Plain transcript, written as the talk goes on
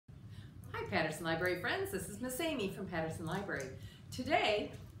Patterson Library friends, this is Miss Amy from Patterson Library.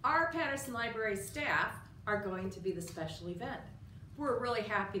 Today, our Patterson Library staff are going to be the special event. We're really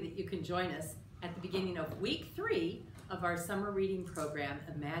happy that you can join us at the beginning of week 3 of our summer reading program,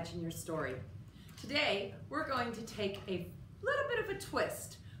 Imagine Your Story. Today, we're going to take a little bit of a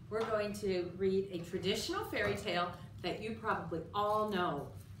twist. We're going to read a traditional fairy tale that you probably all know.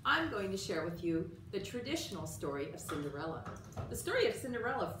 I'm going to share with you the traditional story of Cinderella. The story of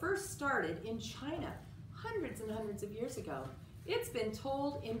Cinderella first started in China hundreds and hundreds of years ago. It's been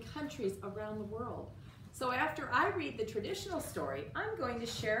told in countries around the world. So after I read the traditional story, I'm going to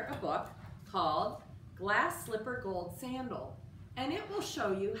share a book called Glass Slipper Gold Sandal, and it will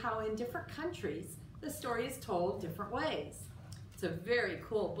show you how in different countries the story is told different ways. It's a very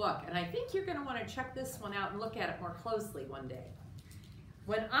cool book, and I think you're going to want to check this one out and look at it more closely one day.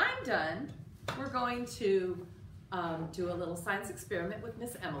 When I'm done, we're going to do a little science experiment with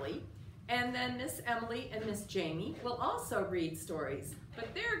Miss Emily, and then Miss Emily and Miss Jamie will also read stories, but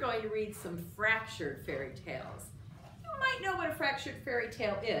they're going to read some fractured fairy tales. You might know what a fractured fairy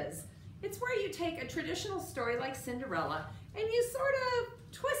tale is. It's where you take a traditional story like Cinderella and you sort of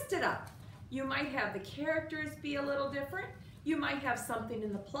twist it up. You might have the characters be a little different, you might have something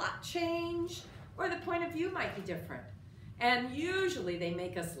in the plot change, or the point of view might be different. And usually they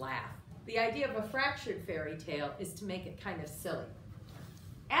make us laugh. The idea of a fractured fairy tale is to make it kind of silly.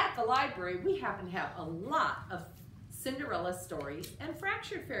 At the library, we happen to have a lot of Cinderella stories and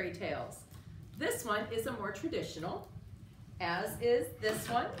fractured fairy tales. This one is a more traditional, as is this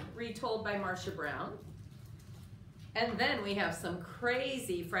one, retold by Marcia Brown. And then we have some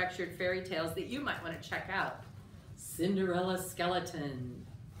crazy fractured fairy tales that you might want to check out. Cinderella Skeleton,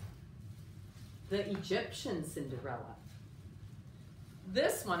 the Egyptian Cinderella.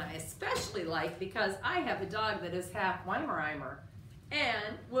 This one I especially like because I have a dog that is half Weimaraner,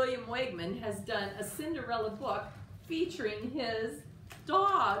 and William Wegman has done a Cinderella book featuring his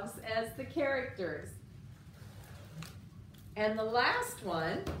dogs as the characters. And the last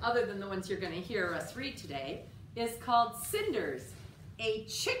one, other than the ones you're going to hear us read today, is called Cinders, a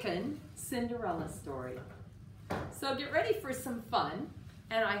chicken Cinderella story. So get ready for some fun,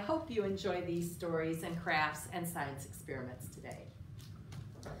 and I hope you enjoy these stories and crafts and science experiments today.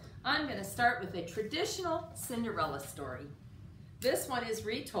 I'm going to start with a traditional Cinderella story. This one is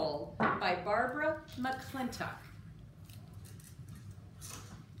retold by Barbara McClintock.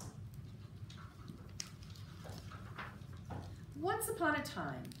 Once upon a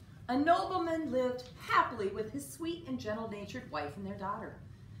time, a nobleman lived happily with his sweet and gentle-natured wife and their daughter.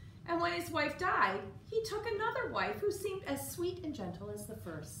 And when his wife died, he took another wife who seemed as sweet and gentle as the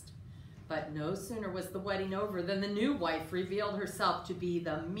first. But no sooner was the wedding over than the new wife revealed herself to be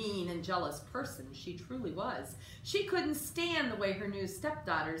the mean and jealous person she truly was. She couldn't stand the way her new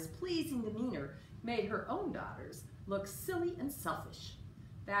stepdaughter's pleasing demeanor made her own daughters look silly and selfish.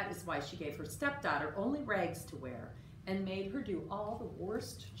 That is why she gave her stepdaughter only rags to wear and made her do all the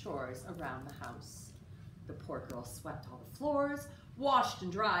worst chores around the house. The poor girl swept all the floors, washed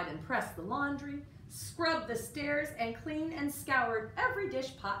and dried and pressed the laundry, scrubbed the stairs, and cleaned and scoured every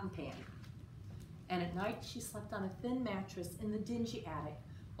dish, pot, and pan. And at night she slept on a thin mattress in the dingy attic,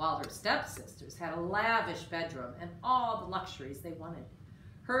 while her stepsisters had a lavish bedroom and all the luxuries they wanted.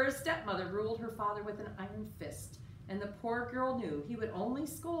 Her stepmother ruled her father with an iron fist, and the poor girl knew he would only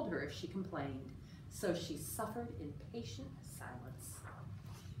scold her if she complained, so she suffered in patient silence.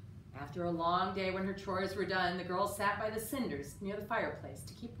 After a long day when her chores were done, the girl sat by the cinders near the fireplace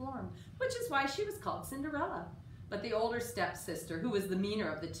to keep warm, which is why she was called Cinderella. But the older stepsister, who was the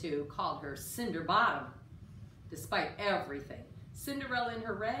meaner of the two, called her Cinder Bottom. Despite everything, Cinderella in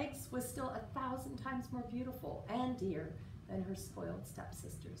her rags was still 1,000 times more beautiful and dear than her spoiled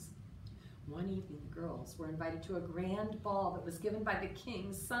stepsisters. One evening, the girls were invited to a grand ball that was given by the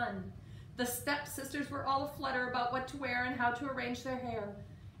king's son. The stepsisters were all aflutter about what to wear and how to arrange their hair.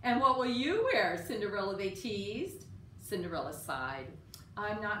 "And what will you wear, Cinderella?" they teased. Cinderella sighed.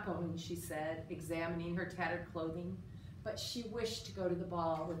 "I'm not going," she said, examining her tattered clothing, but she wished to go to the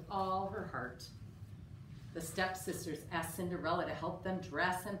ball with all her heart. The stepsisters asked Cinderella to help them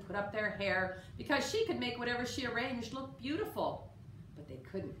dress and put up their hair because she could make whatever she arranged look beautiful. But they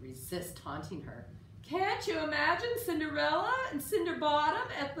couldn't resist taunting her. "Can't you imagine Cinderella and Cinderbottom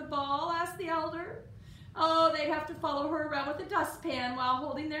at the ball?" asked the elder. "Oh, they'd have to follow her around with a dustpan while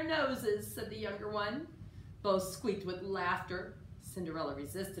holding their noses," said the younger one. Both squeaked with laughter. Cinderella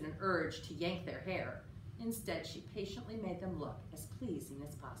resisted an urge to yank their hair. Instead, she patiently made them look as pleasing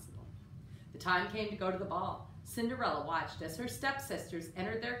as possible. The time came to go to the ball. Cinderella watched as her stepsisters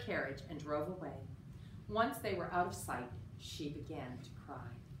entered their carriage and drove away. Once they were out of sight, she began to cry.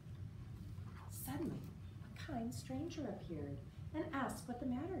 kind stranger appeared and asked what the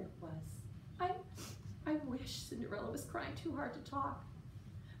matter was. I wish Cinderella was crying too hard to talk.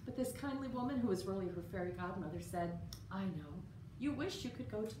 But this kindly woman, who was really her fairy godmother, said, I know, you wish you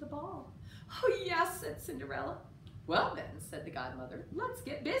could go to the ball. Oh yes, said Cinderella. Well then, said the godmother, let's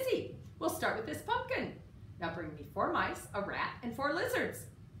get busy. We'll start with this pumpkin. Now bring me 4 mice, a rat, and 4 lizards.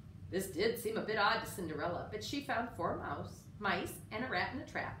 This did seem a bit odd to Cinderella, but she found 4 mice, and a rat in a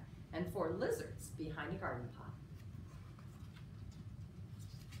trap, and 4 lizards behind a garden pot.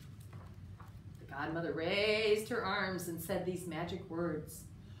 The godmother raised her arms and said these magic words,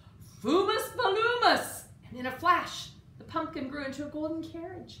 Fumus Volumus! And in a flash, the pumpkin grew into a golden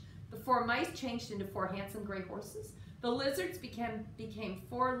carriage. The 4 mice changed into 4 handsome gray horses. The lizards became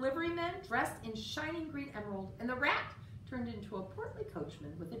 4 liverymen dressed in shining green emerald, and the rat turned into a portly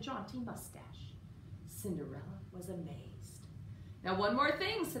coachman with a jaunty mustache. Cinderella was amazed. Now one more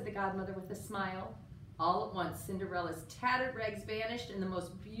thing, said the godmother with a smile. All at once, Cinderella's tattered rags vanished, and the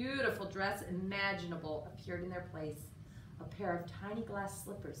most beautiful dress imaginable appeared in their place. A pair of tiny glass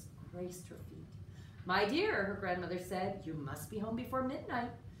slippers graced her feet. My dear, her grandmother said, you must be home before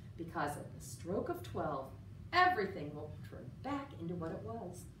midnight, because at the stroke of 12, everything will turn back into what it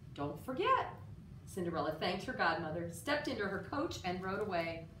was. Don't forget. Cinderella thanked her godmother, stepped into her coach, and rode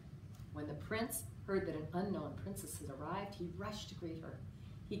away. When the prince heard that an unknown princess had arrived, he rushed to greet her.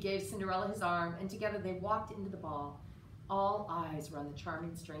 He gave Cinderella his arm, and together they walked into the ball. All eyes were on the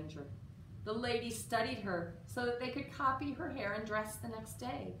charming stranger. The ladies studied her so that they could copy her hair and dress the next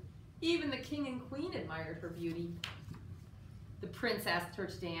day. Even the king and queen admired her beauty. The prince asked her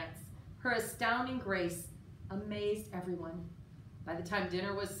to dance. Her astounding grace amazed everyone. By the time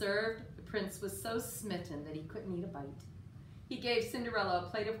dinner was served, the prince was so smitten that he couldn't eat a bite. He gave Cinderella a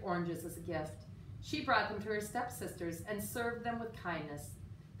plate of oranges as a gift. She brought them to her stepsisters and served them with kindness.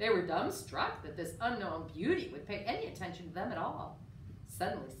 They were dumbstruck that this unknown beauty would pay any attention to them at all.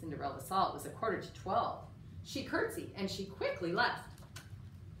 Suddenly, Cinderella saw it was 11:45. She curtsied and she quickly left.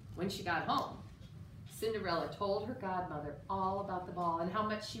 When she got home, Cinderella told her godmother all about the ball and how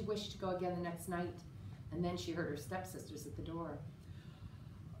much she wished to go again the next night. And then she heard her stepsisters at the door.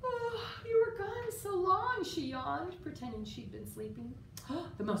 Oh, you were gone so long, she yawned, pretending she'd been sleeping. Oh,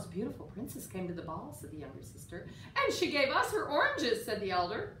 the most beautiful princess came to the ball, said the younger sister. And she gave us her oranges, said the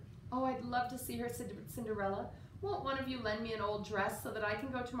elder. Oh, I'd love to see her, said Cinderella. Won't one of you lend me an old dress so that I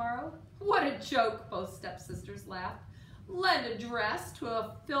can go tomorrow? What a joke, both stepsisters laughed. Lend a dress to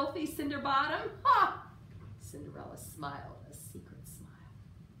a filthy cinder bottom? Ha! Cinderella smiled a secret smile.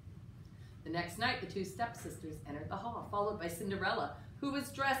 The next night, the 2 stepsisters entered the hall, followed by Cinderella, who was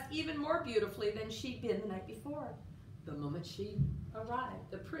dressed even more beautifully than she'd been the night before. The moment she arrived,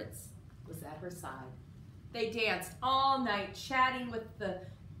 the prince was at her side. They danced all night, chatting with the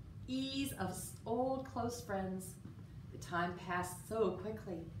ease of old close friends. The time passed so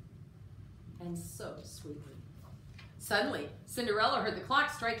quickly and so sweetly. Suddenly, Cinderella heard the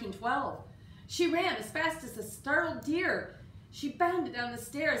clock striking 12. She ran as fast as a startled deer. She bounded down the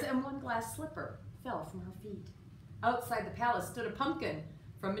stairs, and 1 glass slipper fell from her feet. Outside the palace stood a pumpkin.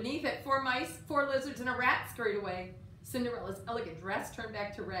 From beneath it, 4 mice, 4 lizards, and a rat scurried away. Cinderella's elegant dress turned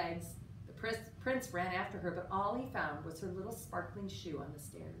back to rags. The prince ran after her, but all he found was her little sparkling shoe on the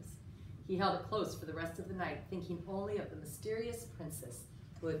stairs. He held it close for the rest of the night, thinking only of the mysterious princess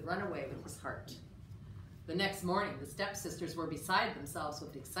who had run away with his heart. The next morning, the stepsisters were beside themselves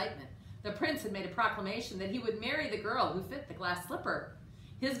with excitement. The prince had made a proclamation that he would marry the girl who fit the glass slipper.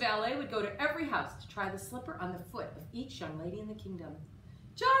 His valet would go to every house to try the slipper on the foot of each young lady in the kingdom.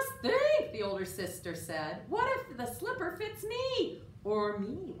 Just think, the older sister said. What if the slipper fits me? Or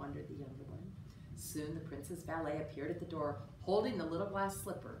me, wondered the younger one. Soon the prince's valet appeared at the door, holding the little glass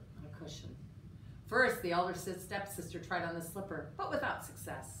slipper on a cushion. First, the elder stepsister tried on the slipper, but without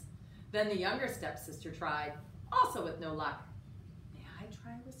success. Then the younger stepsister tried, also with no luck. May I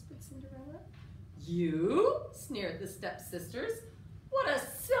try, whispered Cinderella. You? Sneered the stepsisters. What a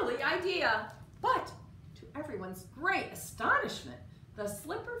silly idea! But, to everyone's great astonishment, the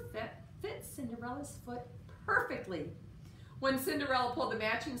slipper fit Cinderella's foot perfectly. When Cinderella pulled the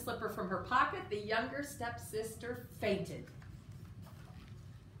matching slipper from her pocket, the younger stepsister fainted.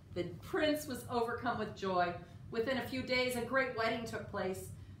 The prince was overcome with joy. Within a few days, a great wedding took place.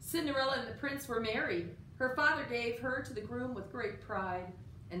 Cinderella and the prince were married. Her father gave her to the groom with great pride,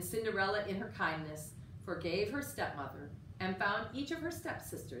 and Cinderella, in her kindness, forgave her stepmother and found each of her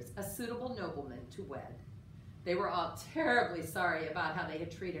stepsisters a suitable nobleman to wed. They were all terribly sorry about how they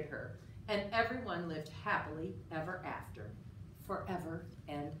had treated her, and everyone lived happily ever after, forever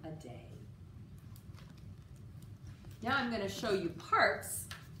and a day. Now I'm going to show you parts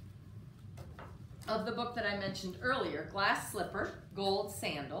of the book that I mentioned earlier, Glass Slipper, Gold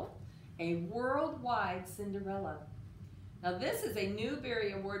Sandal, A Worldwide Cinderella. Now this is a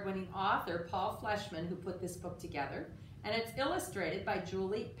Newbery Award-winning author, Paul Fleischman, who put this book together, and it's illustrated by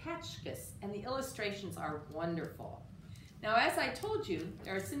Julie Patchkis, and the illustrations are wonderful. Now, as I told you,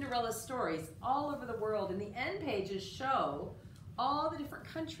 there are Cinderella stories all over the world, and the end pages show all the different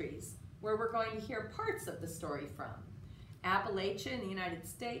countries where we're going to hear parts of the story from. Appalachia in the United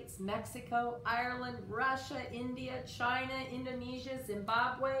States, Mexico, Ireland, Russia, India, China, Indonesia,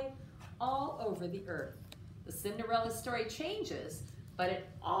 Zimbabwe, all over the earth. The Cinderella story changes, but it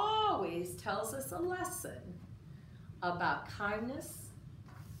always tells us a lesson about kindness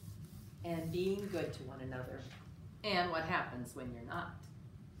and being good to one another, and what happens when you're not.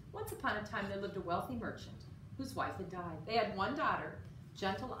 Once upon a time, there lived a wealthy merchant whose wife had died. They had one daughter,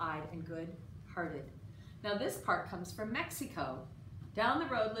 gentle-eyed and good-hearted. Now this part comes from Mexico. Down the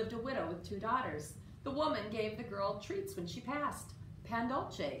road lived a widow with 2 daughters. The woman gave the girl treats when she passed. Pan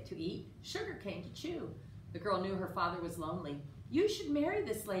dulce to eat, sugar cane to chew. The girl knew her father was lonely. "You should marry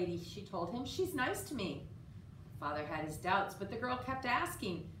this lady," she told him. "She's nice to me." The father had his doubts, but the girl kept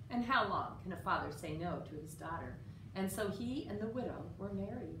asking. And how long can a father say no to his daughter? And so he and the widow were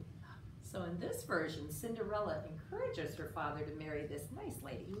married. So in this version, Cinderella encourages her father to marry this nice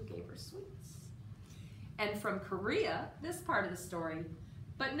lady who gave her sweets. And from Korea, this part of the story,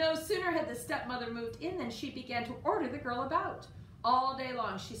 but no sooner had the stepmother moved in than she began to order the girl about. All day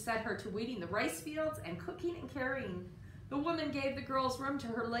long she set her to weeding the rice fields and cooking and carrying. The woman gave the girl's room to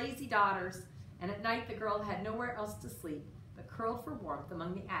her lazy daughters, and at night the girl had nowhere else to sleep, but curled for warmth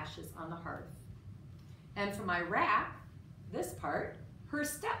among the ashes on the hearth. And from Iraq, this part, her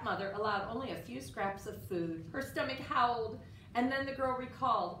stepmother allowed only a few scraps of food. Her stomach howled, and then the girl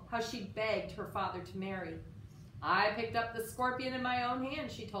recalled how she begged her father to marry. "I picked up the scorpion in my own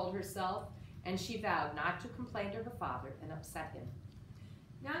hand," she told herself, and she vowed not to complain to her father and upset him.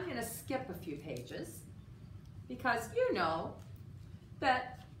 Now I'm going to skip a few pages because you know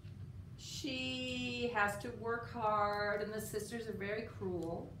that she has to work hard and the sisters are very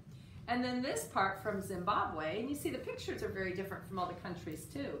cruel. And then this part from Zimbabwe, and you see the pictures are very different from all the countries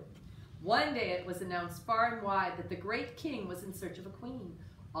too. One day it was announced far and wide that the great king was in search of a queen.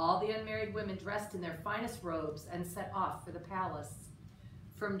 All the unmarried women dressed in their finest robes and set off for the palace.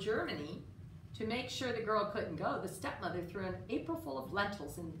 From Germany, to make sure the girl couldn't go, the stepmother threw an apron full of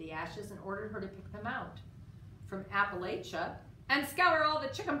lentils into the ashes and ordered her to pick them out. From Appalachia, "And scour all the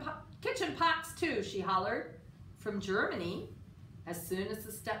kitchen pots too," she hollered. From Germany, as soon as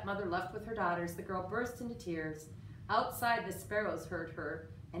the stepmother left with her daughters, the girl burst into tears. Outside, the sparrows heard her,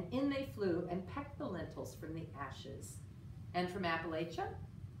 and in they flew and pecked the lentils from the ashes. And from Appalachia,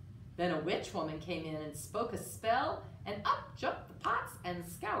 then a witch woman came in and spoke a spell, and up jumped the pots and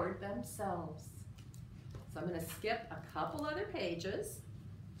scoured themselves. So I'm going to skip a couple other pages,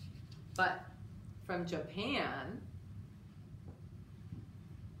 but from Japan,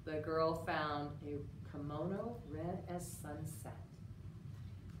 the girl found a kimono red as sunset.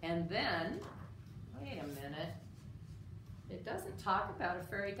 And then, wait a minute, it doesn't talk about a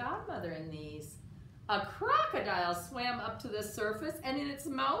fairy godmother in these. A crocodile swam up to the surface, and in its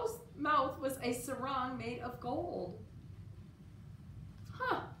mouth was a sarong made of gold.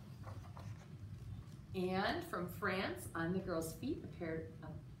 Huh. And from France, on the girl's feet appeared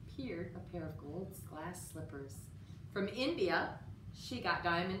a pair of gold glass slippers. From India, she got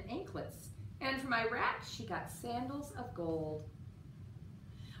diamond anklets. And from Iraq, she got sandals of gold.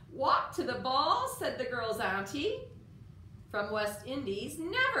 "Walk to the ball," said the girl's auntie. From West Indies,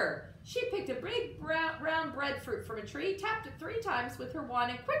 never. She picked a big round breadfruit from a tree, tapped it 3 times with her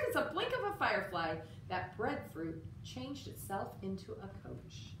wand, and quick as a blink of a firefly, that breadfruit changed itself into a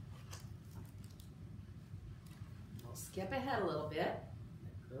coach. We'll skip ahead a little bit.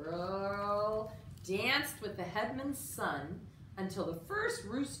 The girl danced with the headman's son until the first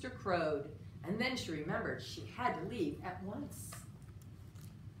rooster crowed, and then she remembered she had to leave at once.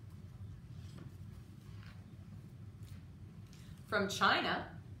 From China,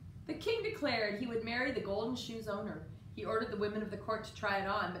 the king declared he would marry the golden shoe's owner. He ordered the women of the court to try it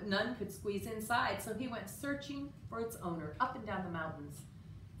on, but none could squeeze inside, so he went searching for its owner up and down the mountains.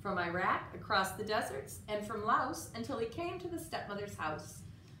 From Iraq, across the deserts, and from Laos, until he came to the stepmother's house.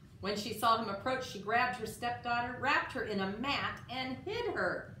 When she saw him approach, she grabbed her stepdaughter, wrapped her in a mat, and hid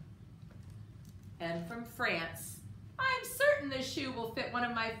her. And from France, "I'm certain this shoe will fit one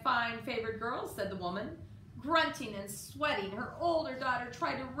of my fine favored girls," said the woman. Grunting and sweating, her older daughter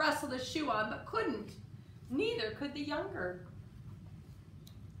tried to wrestle the shoe on, but couldn't. Neither could the younger.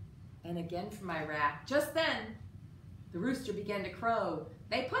 And again from Iraq, just then, the rooster began to crow.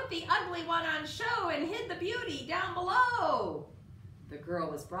 They put the ugly one on show and hid the beauty down below. The girl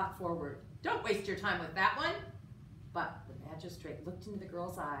was brought forward. Don't waste your time with that one. But the magistrate looked into the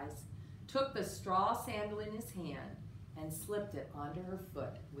girl's eyes, took the straw sandal in his hand, and slipped it onto her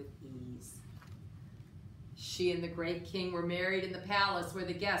foot with ease. She and the great king were married in the palace where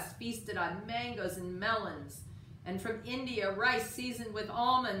the guests feasted on mangoes and melons, and from India rice seasoned with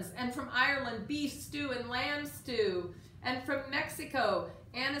almonds, and from Ireland beef stew and lamb stew, and from Mexico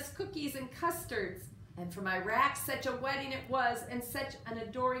anise cookies and custards, and from Iraq such a wedding it was, and such an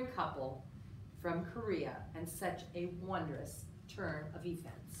adoring couple, from Korea, and such a wondrous turn of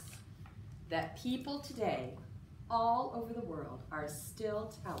events, that people today all over the world are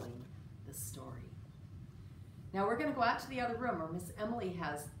still telling the story. Now we're going to go out to the other room where Miss Emily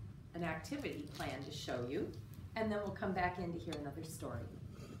has an activity planned to show you, and then we'll come back in to hear another story.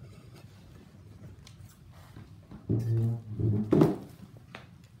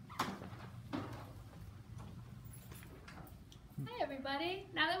 Hi everybody.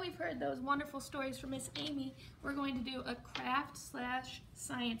 Now that we've heard those wonderful stories from Miss Amy, we're going to do a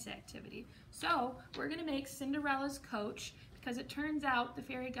craft/science activity. So we're going to make Cinderella's coach, because it turns out the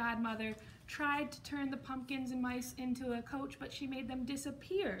fairy godmother tried to turn the pumpkins and mice into a coach, but she made them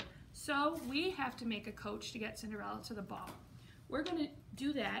disappear. So we have to make a coach to get Cinderella to the ball. We're going to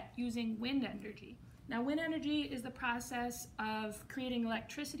do that using wind energy. Now wind energy is the process of creating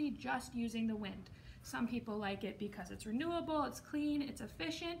electricity just using the wind. Some people like it because it's renewable, it's clean, it's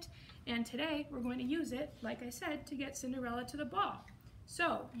efficient, and today we're going to use it, like I said, to get Cinderella to the ball.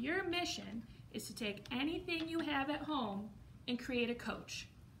 So your mission is to take anything you have at home and create a coach.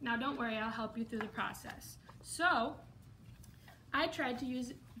 Now don't worry, I'll help you through the process. So I tried to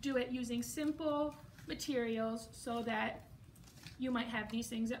do it using simple materials so that you might have these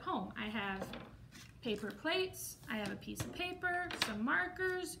things at home. I have paper plates, I have a piece of paper, some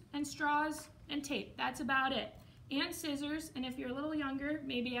markers, and straws, and tape. That's about it. And scissors, and if you're a little younger,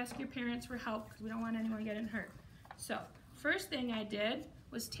 maybe ask your parents for help because we don't want anyone getting hurt. So, first thing I did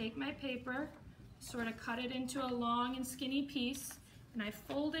was take my paper, sort of cut it into a long and skinny piece, and I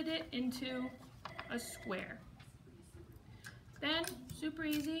folded it into a square. Then, super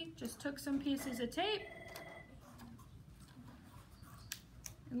easy, just took some pieces of tape,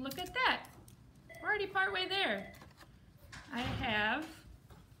 and look at that. We're already partway there. I have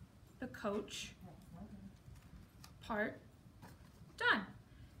the coach part done.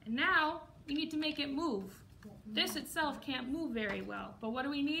 And now we need to make it move. This itself can't move very well, but what do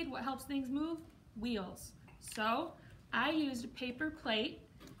we need? What helps things move? Wheels. So I used a paper plate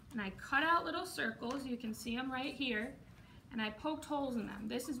and I cut out little circles. You can see them right here. And I poked holes in them.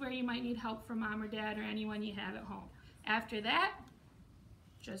 This is where you might need help from mom or dad or anyone you have at home. After that,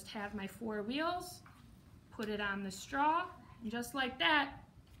 just have my 4 wheels, put it on the straw, and just like that,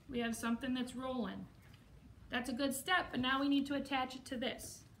 we have something that's rolling. That's a good step, but now we need to attach it to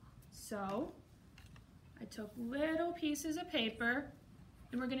this. So I took little pieces of paper,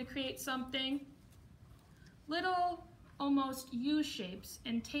 and we're going to create something, little almost U shapes,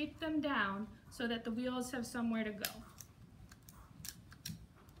 and tape them down so that the wheels have somewhere to go.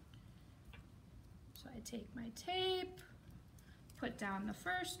 So I take my tape, put down the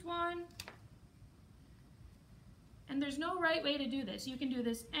first one, and there's no right way to do this. You can do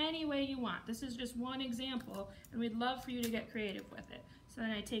this any way you want. This is just one example, and we'd love for you to get creative with it. So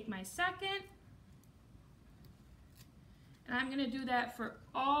then I take my second, and I'm gonna do that for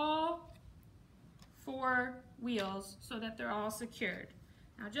all 4 wheels so that they're all secured.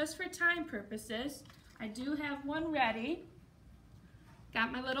 Now just for time purposes, I do have one ready.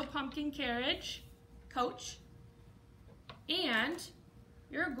 Got my little pumpkin carriage, coach, and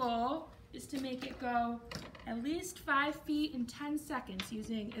your goal is to make it go at least 5 feet in 10 seconds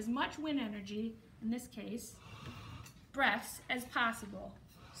using as much wind energy, in this case, breaths, as possible.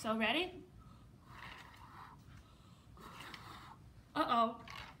 So ready? Uh-oh.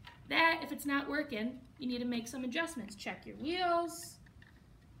 That, if it's not working, you need to make some adjustments. Check your wheels,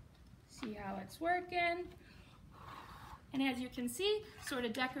 see how it's working. And as you can see, sort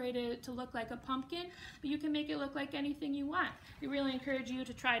of decorated it to look like a pumpkin, but you can make it look like anything you want. We really encourage you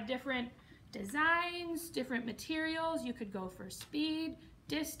to try different designs, different materials. You could go for speed,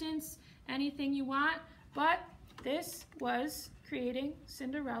 distance, anything you want, but this was creating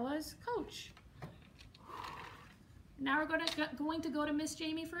Cinderella's coach. Now we're going to go to Miss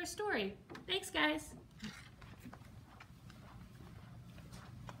Jamie for a story. Thanks, guys.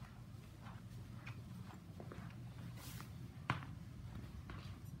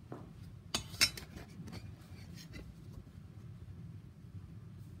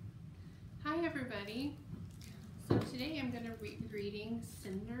 Hi everybody. So today Today I'm going to be reading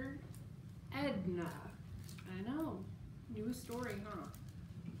Cinder Edna. I know, new story, huh?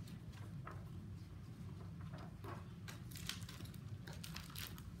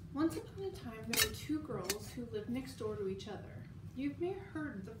 Once upon a time, there were two girls who lived next door to each other. You may have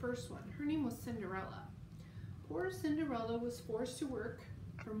heard of the first one. Her name was Cinderella. Poor Cinderella was forced to work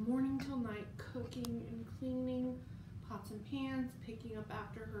from morning till night, cooking and cleaning pots and pans, picking up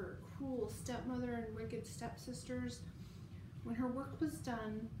after her cruel stepmother and wicked stepsisters. When her work was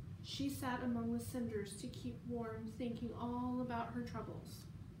done, she sat among the cinders to keep warm, thinking all about her troubles.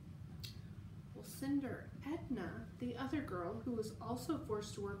 Well, Cinder Edna, the other girl, who was also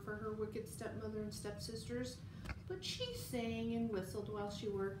forced to work for her wicked stepmother and stepsisters, but she sang and whistled while she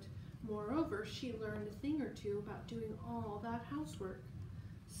worked. Moreover, she learned a thing or two about doing all that housework,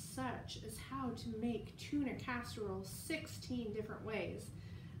 such as how to make tuna casserole 16 different ways,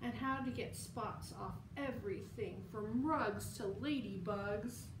 and how to get spots off everything from rugs to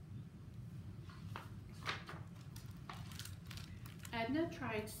ladybugs. Edna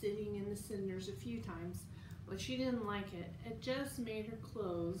tried sitting in the cinders a few times, but she didn't like it. It just made her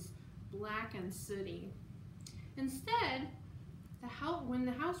clothes black and sooty. Instead, when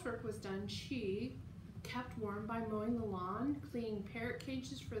the housework was done, she kept warm by mowing the lawn, cleaning parrot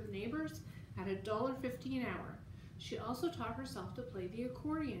cages for the neighbors at $1.50 an hour. She also taught herself to play the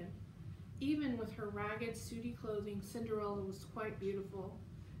accordion. Even with her ragged, sooty clothing, Cinderella was quite beautiful.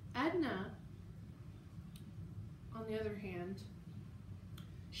 Edna, on the other hand,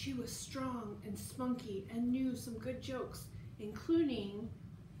 she was strong and spunky and knew some good jokes, including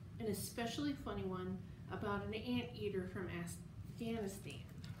an especially funny one about an anteater from Afghanistan.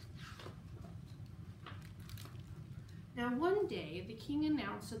 Now one day, the king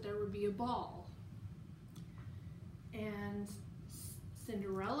announced that there would be a ball, and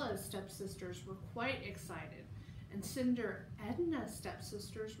Cinderella's stepsisters were quite excited, and Cinder Edna's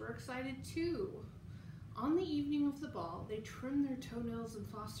stepsisters were excited too. On the evening of the ball, they trimmed their toenails and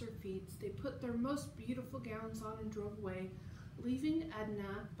flossed their feet. They put their most beautiful gowns on and drove away, leaving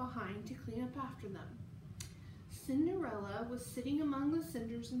Edna behind to clean up after them. Cinderella was sitting among the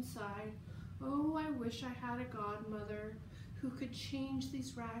cinders and sighed, "Oh, I wish I had a godmother who could change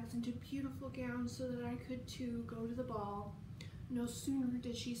these rags into beautiful gowns so that I could too go to the ball." No sooner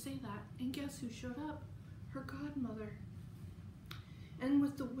did she say that, and guess who showed up? Her godmother. And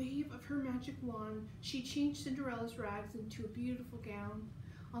with the wave of her magic wand, she changed Cinderella's rags into a beautiful gown.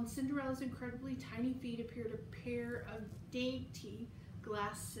 On Cinderella's incredibly tiny feet appeared a pair of dainty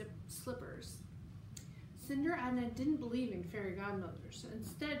glass slippers. Cinder Edna didn't believe in fairy godmothers.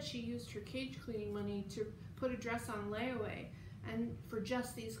 Instead, she used her cage cleaning money to put a dress on layaway, and for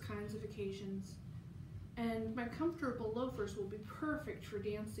just these kinds of occasions. "And my comfortable loafers will be perfect for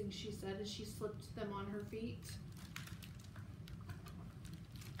dancing," she said as she slipped them on her feet.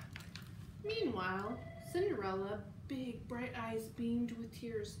 Meanwhile, Cinderella, big bright eyes beamed with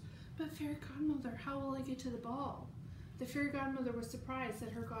tears. "But fairy godmother, how will I get to the ball?" The fairy godmother was surprised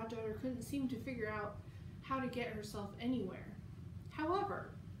that her goddaughter couldn't seem to figure out how to get herself anywhere.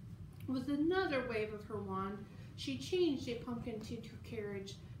 However, with another wave of her wand, she changed a pumpkin into a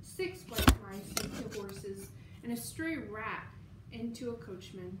carriage, 6 white mice into horses, and a stray rat into a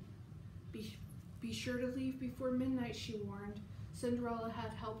coachman. Be sure to leave before midnight," she warned. Cinderella as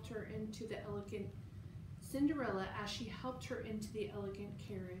she helped her into the elegant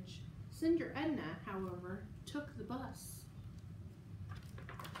carriage. Cinder Edna, however, took the bus.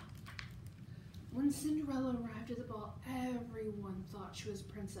 When Cinderella arrived at the ball, everyone thought she was a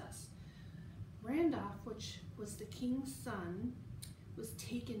princess. Randolph, which was the king's son, was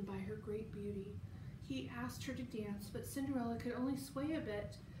taken by her great beauty. He asked her to dance, but Cinderella could only sway a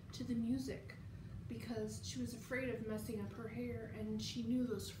bit to the music because she was afraid of messing up her hair, and she knew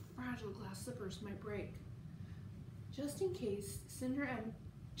those fragile glass slippers might break. Just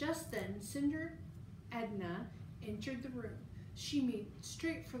then, Cinder Edna entered the room. She made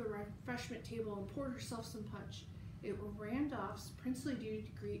straight for the refreshment table and poured herself some punch. It was Randolph's princely duty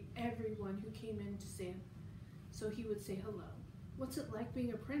to greet everyone who came in so he would say hello. "What's it like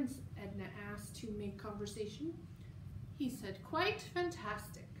being a prince?" Edna asked to make conversation. He said, "Quite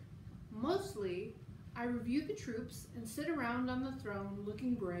fantastic. Mostly, I review the troops and sit around on the throne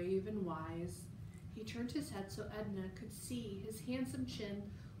looking brave and wise." He turned his head so Edna could see his handsome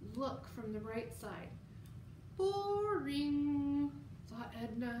chin look from the right side. "Boring," thought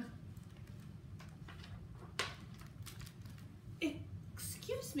Edna.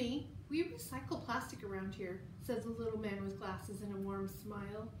 "Excuse me, we recycle plastic around here," said the little man with glasses and a warm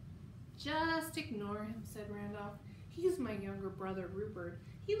smile. "Just ignore him," said Randolph. "He's my younger brother, Rupert.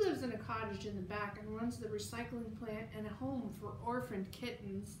 He lives in a cottage in the back and runs the recycling plant and a home for orphaned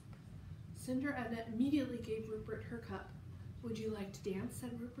kittens. Cinder Edna immediately gave Rupert her cup. "Would you like to dance?"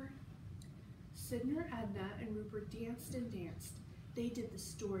 said Rupert. Cinder Edna and Rupert danced and danced. They did the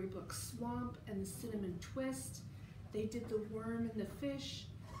storybook swamp and the cinnamon twist. They did the worm and the fish.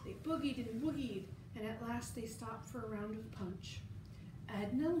 They boogied and woogied, and at last they stopped for a round of punch.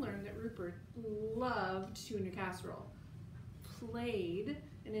 Edna learned that Rupert loved tuna casserole, played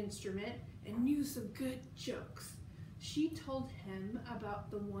an instrument, and knew some good jokes. She told him about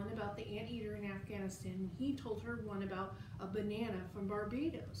the one about the anteater in Afghanistan, and he told her one about a banana from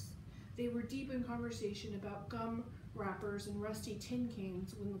Barbados. They were deep in conversation about gum wrappers and rusty tin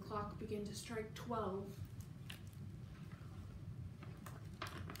cans when the clock began to strike 12.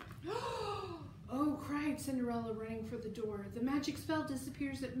 "Oh," cried Cinderella, running for the door. "The magic spell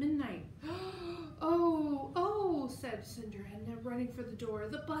disappears at midnight." "Oh, oh," said Cinder Edna, running for the door.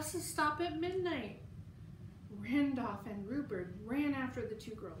 "The buses stop at midnight." Randolph and Rupert ran after the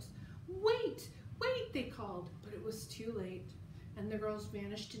two girls. "Wait, wait," they called, but it was too late, and the girls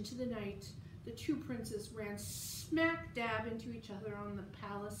vanished into the night. The two princes ran smack dab into each other on the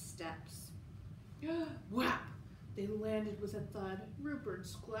palace steps. Whap! They landed with a thud.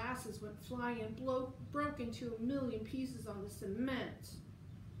 Rupert's glasses went flying and broke into a million pieces on the cement.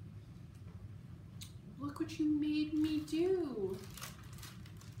 "Look what you made me do,"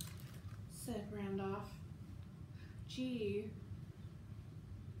 said Randolph. "Gee,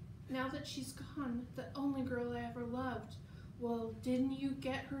 now that she's gone, the only girl I ever loved." "Well, didn't you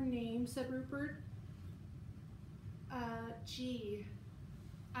get her name?" said Rupert. Gee,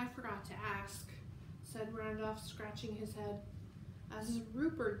 I forgot to ask," said Randolph, scratching his head. As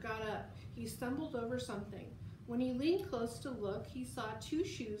Rupert got up, he stumbled over something. When he leaned close to look, he saw two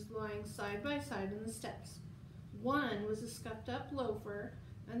shoes lying side by side on the steps. One was a scuffed-up loafer,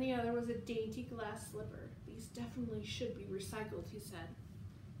 and the other was a dainty glass slipper. "These definitely should be recycled," he said.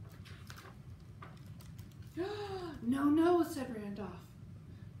 "No, no," said Randolph.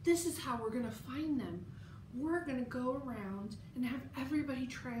 "This is how we're going to find them. We're going to go around and have everybody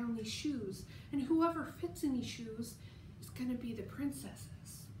try on these shoes, and whoever fits in these shoes is going to be the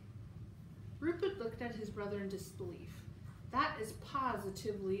princesses." Rupert looked at his brother in disbelief. "That is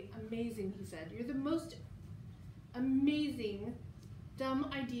positively amazing," he said. "You're the most amazing, dumb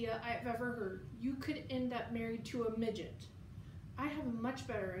idea I've ever heard. You could end up married to a midget." "I have a much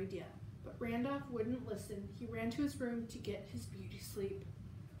better idea." But Randolph wouldn't listen. He ran to his room to get his beauty sleep.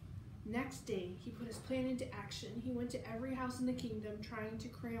 Next day, he put his plan into action. He went to every house in the kingdom trying to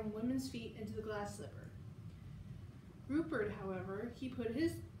cram women's feet into the glass slipper. Rupert, however, he put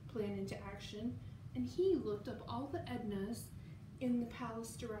his plan into action, and he looked up all the Ednas in the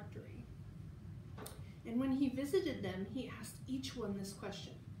palace directory. And when he visited them, he asked each one this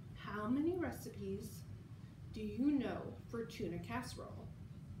question: "How many recipes do you know for tuna casserole?"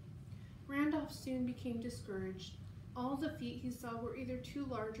 Randolph soon became discouraged. All the feet he saw were either too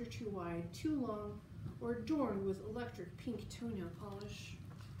large or too wide, too long, or adorned with electric pink toenail polish.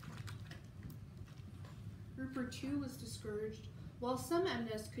 Rupert, too, was discouraged. While some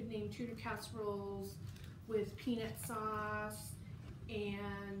Ednas could name tuna casseroles with peanut sauce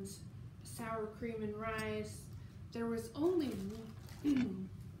and sour cream and rice, there was only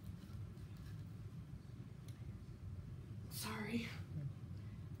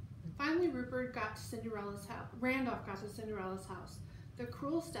Finally, Randolph got to Cinderella's house. The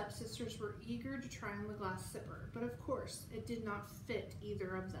cruel stepsisters were eager to try on the glass slipper, but of course it did not fit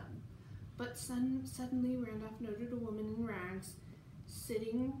either of them. But suddenly Randolph noted a woman in rags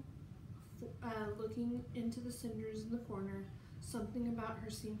sitting, looking into the cinders in the corner. Something about her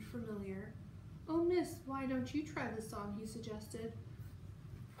seemed familiar. "Oh, miss, why don't you try this on?" he suggested.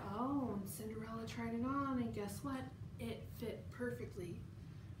 Oh, and Cinderella tried it on, and guess what? It fit perfectly.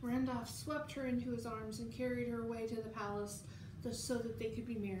 Randolph swept her into his arms and carried her away to the palace so that they could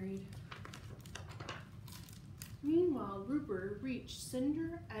be married. Meanwhile, Rupert reached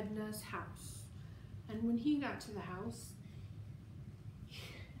Cinder Edna's house, and when he got to the house,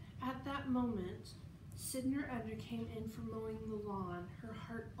 at that moment, Cinder Edna came in from mowing the lawn. Her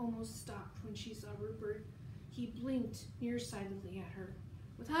heart almost stopped when she saw Rupert. He blinked nearsightedly at her.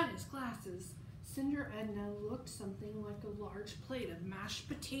 Without his glasses, Cinder Edna looked something like a large plate of mashed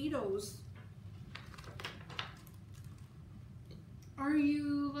potatoes. "Are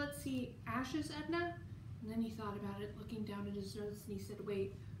you, let's see, Ashes, Edna?" And then he thought about it, looking down at his notes, and he said,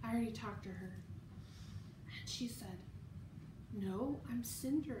 "Wait, I already talked to her." And she said, "No, I'm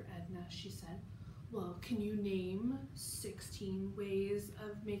Cinder Edna," she said. "Well, can you name 16 ways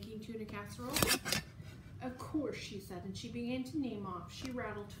of making tuna casserole?" Of course, she said, and she began to name off. She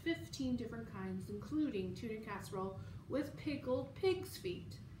rattled 15 different kinds, including tuna casserole with pickled pig's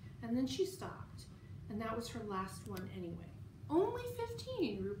feet. And then she stopped, and that was her last one anyway. Only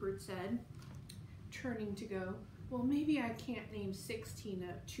 15, Rupert said, turning to go. Well, maybe I can't name 16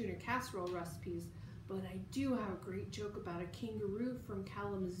 tuna casserole recipes, but I do have a great joke about a kangaroo from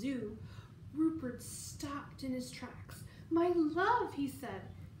Kalamazoo. Rupert stopped in his tracks. My love, he said.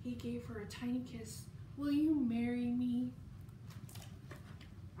 He gave her a tiny kiss. Will you marry me?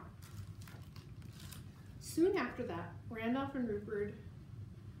 Soon after that, Randolph and Rupert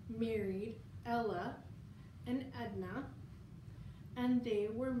married Ella and Edna, and they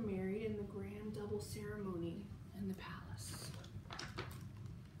were married in the grand double ceremony in the palace.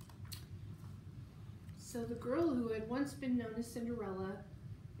 So the girl who had once been known as Cinderella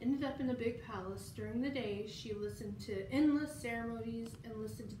ended up in a big palace. During the day, she listened to endless ceremonies and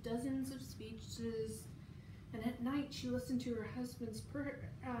listened to dozens of speeches. And at night, she listened to her husband's,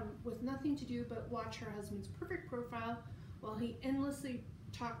 with nothing to do but watch her husband's perfect profile while he endlessly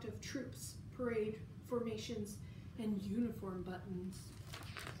talked of troops, parade, formations, and uniform buttons.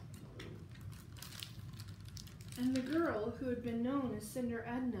 And the girl, who had been known as Cinder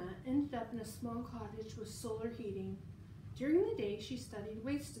Edna, ended up in a small cottage with solar heating. During the day, she studied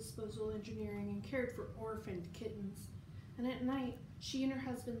waste disposal engineering and cared for orphaned kittens. And at night, she and her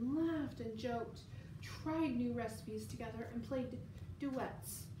husband laughed and joked, tried new recipes together, and played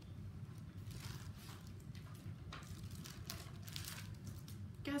duets.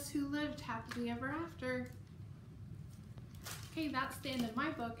 Guess who lived happily ever after? Okay, that's the end of my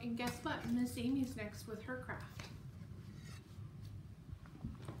book, and guess what? Miss Amy's next with her craft.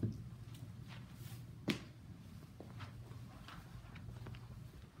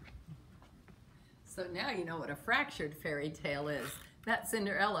 So now you know what a fractured fairy tale is. That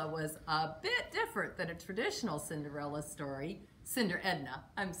Cinderella was a bit different than a traditional Cinderella story, Cinder-Edna,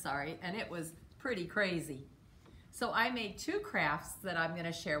 I'm sorry, and it was pretty crazy. So I made two crafts that I'm going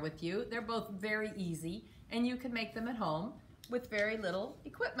to share with you. They're both very easy, and you can make them at home with very little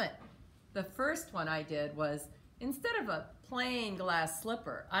equipment. The first one I did was, instead of a plain glass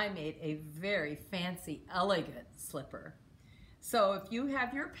slipper, I made a very fancy, elegant slipper. So if you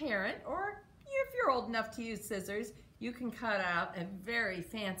have your parent, or if you're old enough to use scissors, you can cut out a very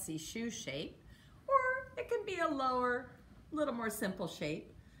fancy shoe shape, or it can be a lower, little more simple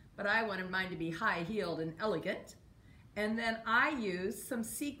shape, but I wanted mine to be high-heeled and elegant. And then I used some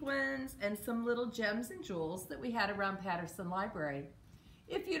sequins and some little gems and jewels that we had around Patterson Library.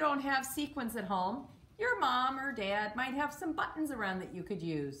 If you don't have sequins at home, your mom or dad might have some buttons around that you could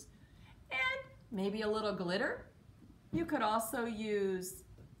use. And maybe a little glitter. You could also use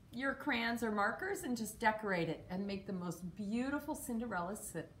your crayons or markers and just decorate it and make the most beautiful Cinderella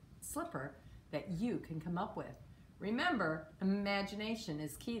slipper that you can come up with. Remember, imagination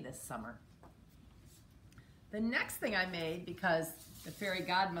is key this summer. The next thing I made, because the fairy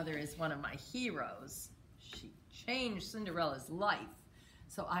godmother is one of my heroes, she changed Cinderella's life,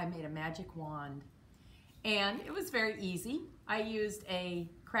 so I made a magic wand. And it was very easy. I used a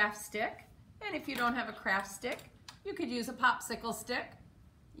craft stick, and if you don't have a craft stick, you could use a popsicle stick,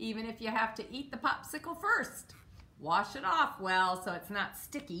 even if you have to eat the popsicle first. Wash it off well so it's not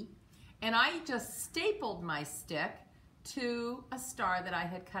sticky. And I just stapled my stick to a star that I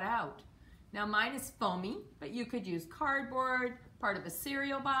had cut out. Now mine is foamy, but you could use cardboard, part of a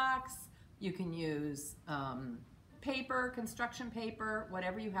cereal box. You can use paper, construction paper,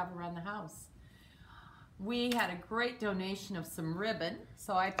 whatever you have around the house. We had a great donation of some ribbon,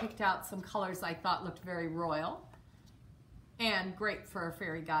 so I picked out some colors I thought looked very royal and great for a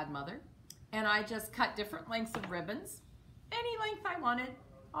fairy godmother. And I just cut different lengths of ribbons, any length I wanted,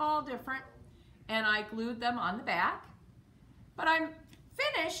 all different, and I glued them on the back. But I'm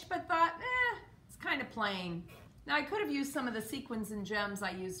finished, but thought, it's kind of plain. Now I could have used some of the sequins and gems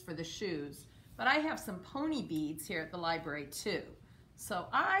I used for the shoes, but I have some pony beads here at the library too. So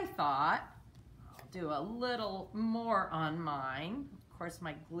I thought, I'll do a little more on mine. Of course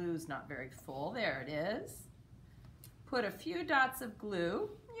my glue's not very full, there it is. Put a few dots of glue.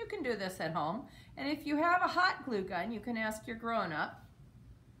 You can do this at home. And if you have a hot glue gun, you can ask your grown-up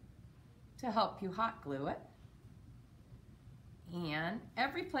to help you hot glue it. And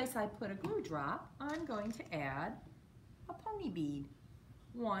every place I put a glue drop, I'm going to add a pony bead.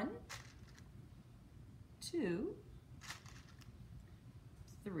 1, 2,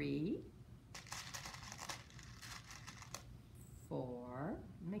 3, 4,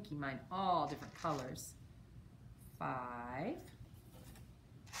 I'm making mine all different colors. 5,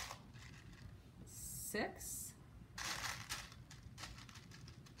 6,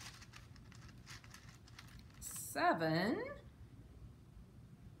 7,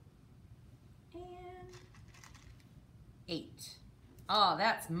 and 8. Oh,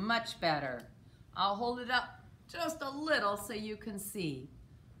 that's much better. I'll hold it up just a little so you can see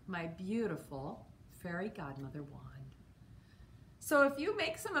my beautiful fairy godmother wand. So if you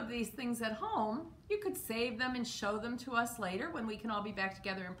make some of these things at home, you could save them and show them to us later when we can all be back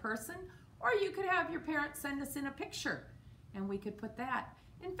together in person, or you could have your parents send us in a picture and we could put that.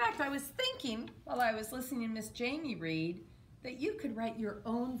 In fact, I was thinking while I was listening to Miss Jamie read that you could write your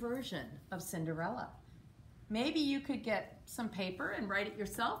own version of Cinderella. Maybe you could get some paper and write it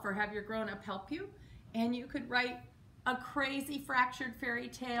yourself, or have your grown-up help you, and you could write a crazy fractured fairy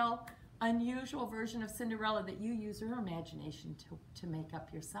tale, unusual version of Cinderella that you use your imagination to make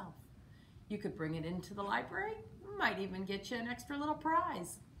up yourself. You could bring it into the library, might even get you an extra little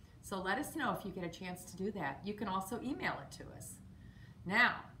prize. So let us know if you get a chance to do that. You can also email it to us.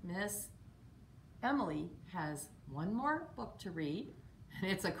 Now, Miss Emily has one more book to read,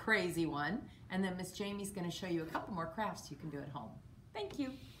 and it's a crazy one, and then Miss Jamie's going to show you a couple more crafts you can do at home. Thank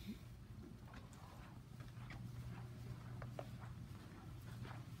you.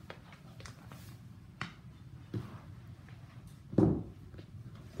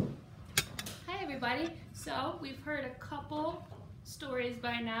 Hi everybody. So we've heard a couple stories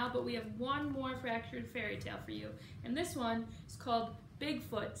by now, but we have one more fractured fairy tale for you. And this one is called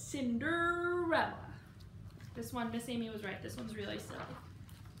Bigfoot Cinderella. This one, Miss Amy was right. This one's really silly.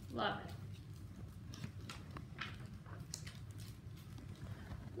 Love it.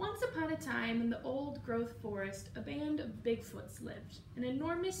 Once upon a time in the old growth forest, a band of Bigfoots lived. An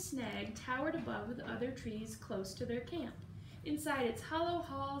enormous snag towered above with other trees close to their camp. Inside its hollow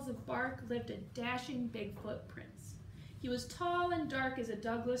halls of bark lived a dashing Bigfoot prince. He was tall and dark as a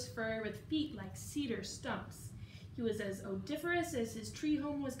Douglas fir with feet like cedar stumps. He was as odoriferous as his tree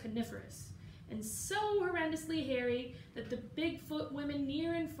home was coniferous, and so horrendously hairy that the Bigfoot women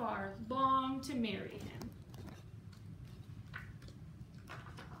near and far longed to marry him.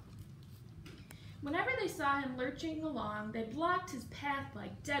 Whenever they saw him lurching along, they blocked his path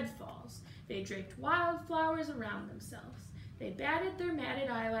like deadfalls. They draped wildflowers around themselves. They batted their matted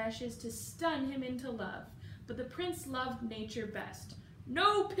eyelashes to stun him into love. But the prince loved nature best.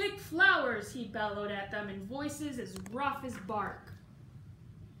 "No pick flowers," he bellowed at them in voices as rough as bark.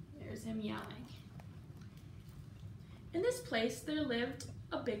 There's him yelling. In this place there lived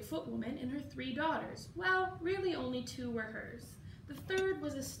a Bigfoot woman and her 3 daughters. Well, really only 2 were hers. The third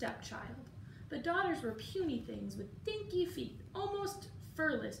was a stepchild. The daughters were puny things with dinky feet, almost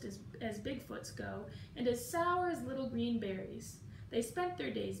furless as Bigfoots go, and as sour as little green berries. They spent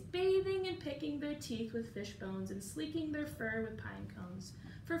their days bathing and picking their teeth with fish bones and sleeking their fur with pine cones.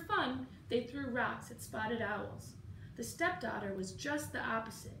 For fun, they threw rocks at spotted owls. The stepdaughter was just the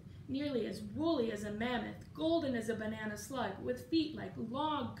opposite, nearly as woolly as a mammoth, golden as a banana slug, with feet like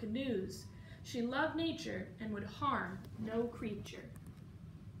long canoes. She loved nature and would harm no creature.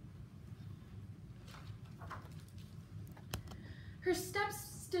 Her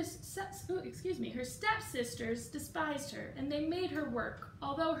stepsisters despised her, and they made her work.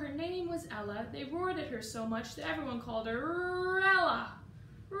 Although her name was Ella, they roared at her so much that everyone called her Rella.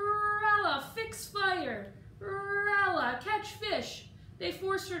 Rella, fix fire. Rella, catch fish. They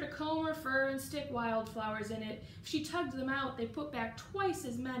forced her to comb her fur and stick wildflowers in it. If she tugged them out, they put back twice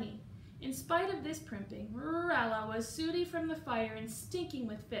as many. In spite of this primping, Rella was sooty from the fire and stinking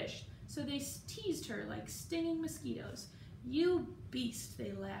with fish, so they teased her like stinging mosquitoes. "You beast,"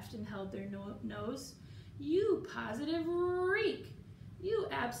 they laughed and held their nose. "You positive reek. You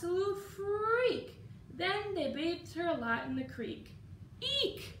absolute freak." Then they bathed her a lot in the creek.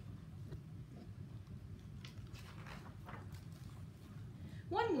 Eek!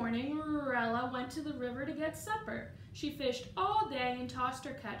 One morning, Rella went to the river to get supper. She fished all day and tossed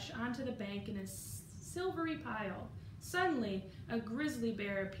her catch onto the bank in a silvery pile. Suddenly, a grizzly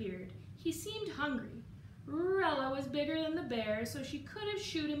bear appeared. He seemed hungry. Rella was bigger than the bear, so she could have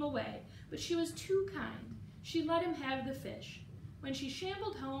shooed him away, but she was too kind. She let him have the fish. When she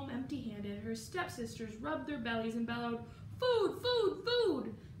shambled home empty-handed, her stepsisters rubbed their bellies and bellowed, "Food, food,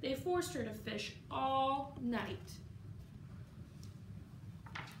 food!" They forced her to fish all night.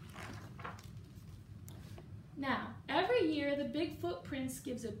 Now, every year the Bigfoot Prince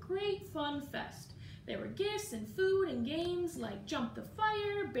gives a great fun fest. There were gifts and food and games like Jump the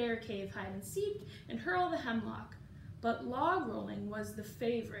Fire, Bear Cave Hide and Seek, and Hurl the Hemlock. But log rolling was the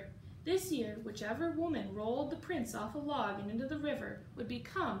favorite. This year, whichever woman rolled the prince off a log and into the river would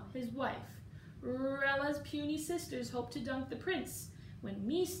become his wife. Rella's puny sisters hoped to dunk the prince. "When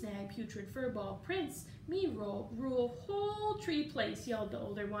me snag putrid furball prince, me rule whole tree place," yelled the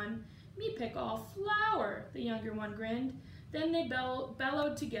older one. Me pick all flower, the younger one grinned. Then they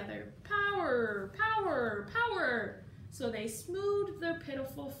bellowed together, power, power, power. So they smoothed their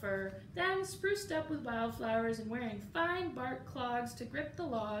pitiful fur, then spruced up with wildflowers and wearing fine bark clogs to grip the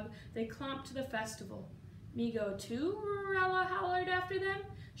log, they clomped to the festival. Me go too, Rella hollered after them.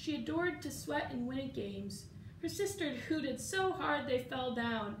 She adored to sweat and win at games. Her sister hooted so hard they fell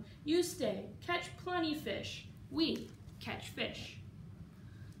down. You stay, catch plenty fish. We catch fish.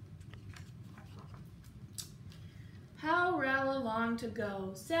 How Rella longed to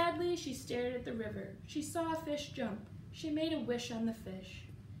go. Sadly, she stared at the river. She saw a fish jump. She made a wish on the fish.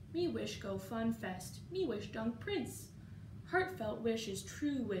 Me wish go fun fest. Me wish dunk prince. Heartfelt wish is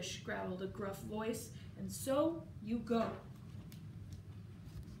true wish, growled a gruff voice, and so you go.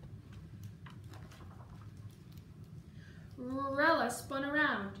 Rella spun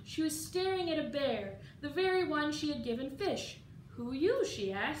around. She was staring at a bear, the very one she had given fish. Who you?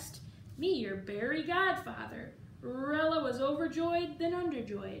 She asked. Me, your berry godfather. Rella was overjoyed, then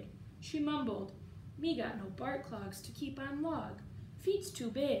underjoyed. She mumbled, me got no bark clogs to keep on log. Feet's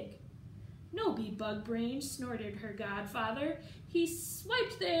too big. No be bug brain, snorted her godfather. He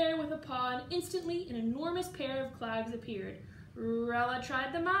swiped the air with a paw, and instantly an enormous pair of clogs appeared. Rella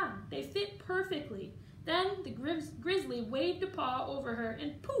tried them on. They fit perfectly. Then the grizzly waved a paw over her,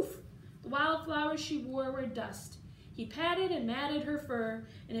 and poof! The wildflowers she wore were dust. He patted and matted her fur,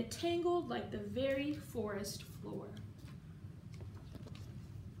 and it tangled like the very forest floor.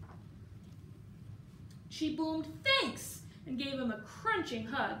 She boomed, thanks, and gave him a crunching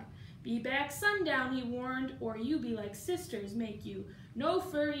hug. Be back sundown, he warned, or you be like sisters make you. No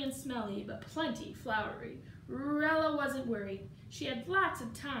furry and smelly, but plenty flowery. Rella wasn't worried. She had lots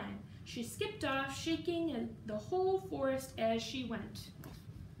of time. She skipped off, shaking the whole forest as she went.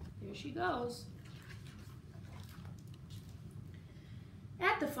 There she goes.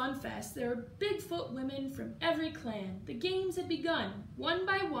 At the Fun Fest, there were Bigfoot women from every clan. The games had begun. One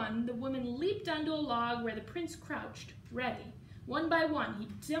by one, the women leaped onto a log where the prince crouched, ready. One by one,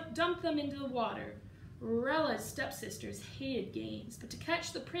 he dumped them into the water. Rella's stepsisters hated games, but to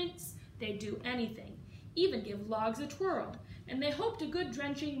catch the prince, they'd do anything, even give logs a twirl, and they hoped a good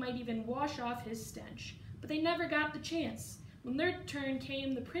drenching might even wash off his stench. But they never got the chance. When their turn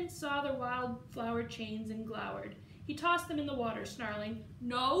came, the prince saw their wildflower chains and glowered. He tossed them in the water, snarling,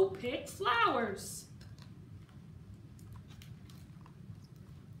 no picked flowers!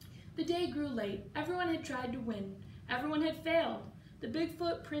 The day grew late. Everyone had tried to win. Everyone had failed. The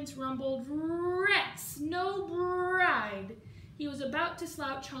Bigfoot prince rumbled, rats, no bride! He was about to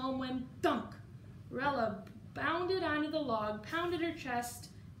slouch home when, thunk! Rella bounded onto the log, pounded her chest,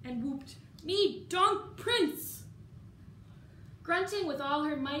 and whooped, me dunk prince! Grunting with all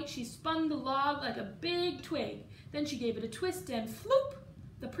her might, she spun the log like a big twig. Then she gave it a twist and floop!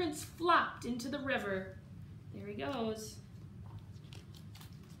 The prince flopped into the river. There he goes.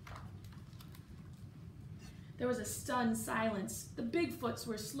 There was a stunned silence. The Bigfoots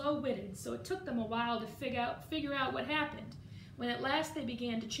were slow-witted, so it took them a while to figure out what happened. When at last they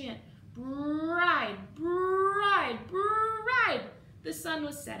began to chant, bride, bride, bride, the sun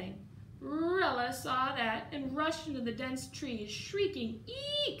was setting. Rella saw that and rushed into the dense trees, shrieking,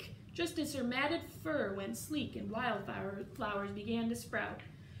 eek! Just as her matted fur went sleek and wildflowers began to sprout.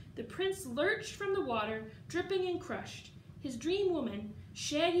 The prince lurched from the water, dripping and crushed. His dream woman,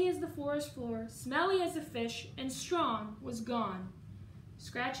 shaggy as the forest floor, smelly as a fish, and strong, was gone.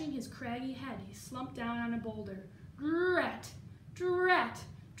 Scratching his craggy head, he slumped down on a boulder. Drat, drat,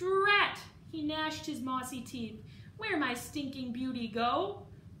 drat! He gnashed his mossy teeth. Where my stinking beauty go?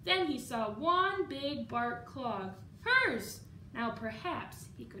 Then he saw one big bark clog. Hers! Now perhaps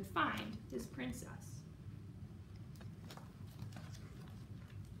he could find his princess.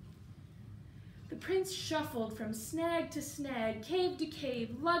 The prince shuffled from snag to snag, cave to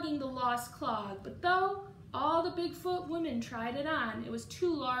cave, lugging the lost clog. But though all the Bigfoot women tried it on, it was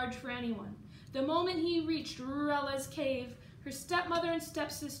too large for anyone. The moment he reached Rella's cave, her stepmother and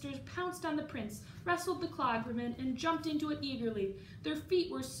stepsisters pounced on the prince, wrestled the clog from him, and jumped into it eagerly. Their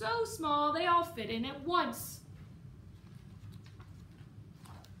feet were so small they all fit in at once.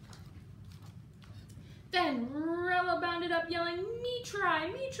 Then Rella bounded up, yelling, me try,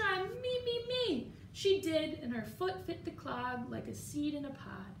 me, me. She did, and her foot fit the clog like a seed in a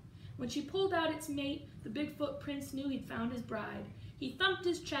pod. When she pulled out its mate, the Bigfoot prince knew he'd found his bride. He thumped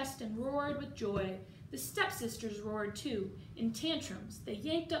his chest and roared with joy. The stepsisters roared too. In tantrums, they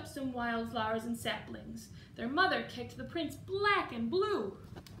yanked up some wildflowers and saplings. Their mother kicked the prince black and blue.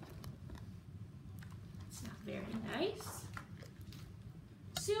 It's not very nice.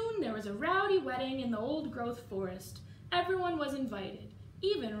 Soon there was a rowdy wedding in the old-growth forest. Everyone was invited.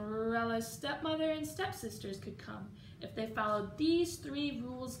 Even Rella's stepmother and stepsisters could come if they followed these 3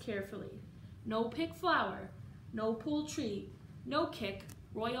 rules carefully. No pick flower, no pull tree, no kick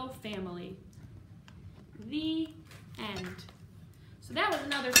royal family. The end. So that was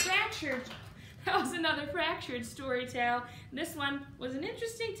another fractured story tale. This one was an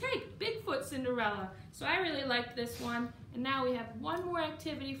interesting take, Bigfoot Cinderella. So I really liked this one. And now we have one more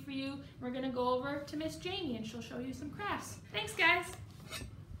activity for you. We're gonna go over to Miss Jamie and she'll show you some crafts. Thanks, guys.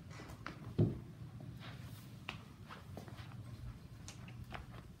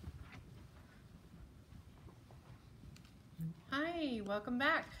 Hi, welcome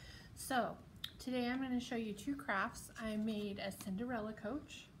back. So today I'm going to show you 2 crafts. I made a Cinderella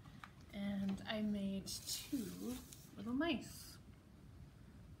coach and I made 2 little mice.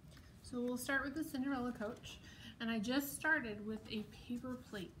 So we'll start with the Cinderella coach, and I just started with a paper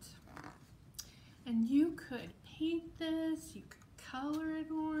plate. And you could paint this, you could color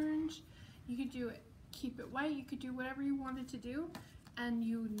it orange, you could do it, keep it white, you could do whatever you wanted to do. And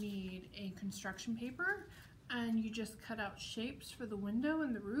you need a construction paper, and you just cut out shapes for the window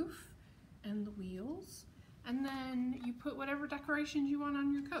and the roof and the wheels, and then you put whatever decorations you want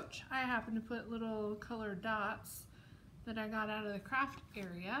on your coach. I happen to put little colored dots that I got out of the craft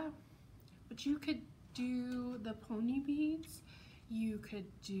area, but you could do the pony beads, you could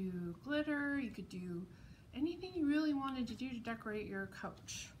do glitter, you could do anything you really wanted to do to decorate your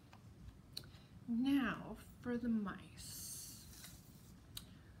coach. Now for the mice.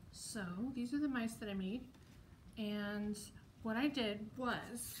 So these are the mice that I made. And what I did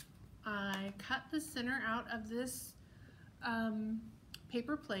was I cut the center out of this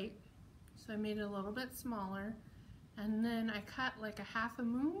paper plate, so I made it a little bit smaller, and then I cut like a half a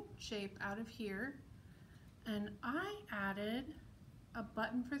moon shape out of here, and I added a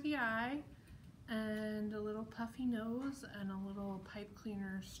button for the eye and a little puffy nose and a little pipe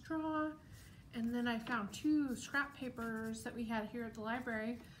cleaner straw, and then I found 2 scrap papers that we had here at the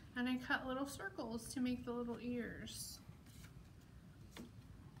library, and I cut little circles to make the little ears.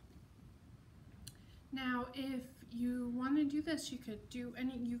 Now, if you want to do this, you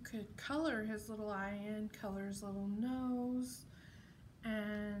could color his little eye in, color his little nose,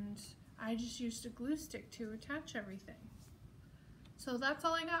 and I just used a glue stick to attach everything. So that's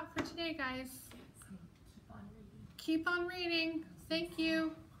all I got for today, guys. Keep on reading. Thank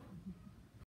you.